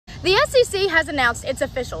The SEC has announced its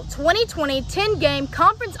official 2020 10-game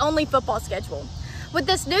conference-only football schedule. With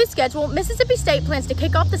this new schedule, Mississippi State plans to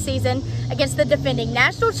kick off the season against the defending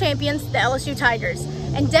national champions, the LSU Tigers,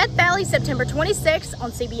 in Death Valley September 26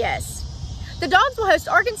 on CBS. The Dogs will host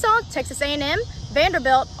Arkansas, Texas A&M,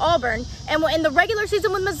 Vanderbilt, Auburn, and will end the regular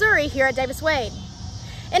season with Missouri here at Davis-Wade.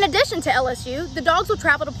 In addition to LSU, the Dogs will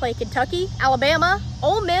travel to play Kentucky, Alabama,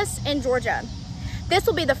 Ole Miss, and Georgia. This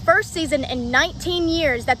will be the first season in 19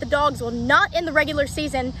 years that the Dogs will not end the regular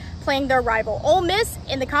season playing their rival, Ole Miss,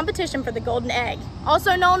 in the competition for the Golden Egg,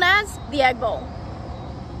 also known as the Egg Bowl.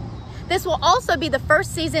 This will also be the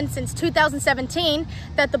first season since 2017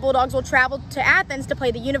 that the Bulldogs will travel to Athens to play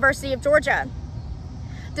the University of Georgia.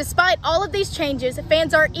 Despite all of these changes,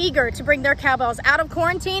 fans are eager to bring their Cowbells out of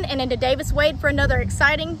quarantine and into Davis-Wade for another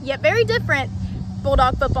exciting, yet very different,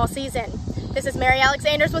 Bulldog football season. This is Mary Alex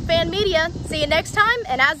Anders with Fan Media. See you next time,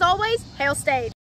 and as always, Hail State!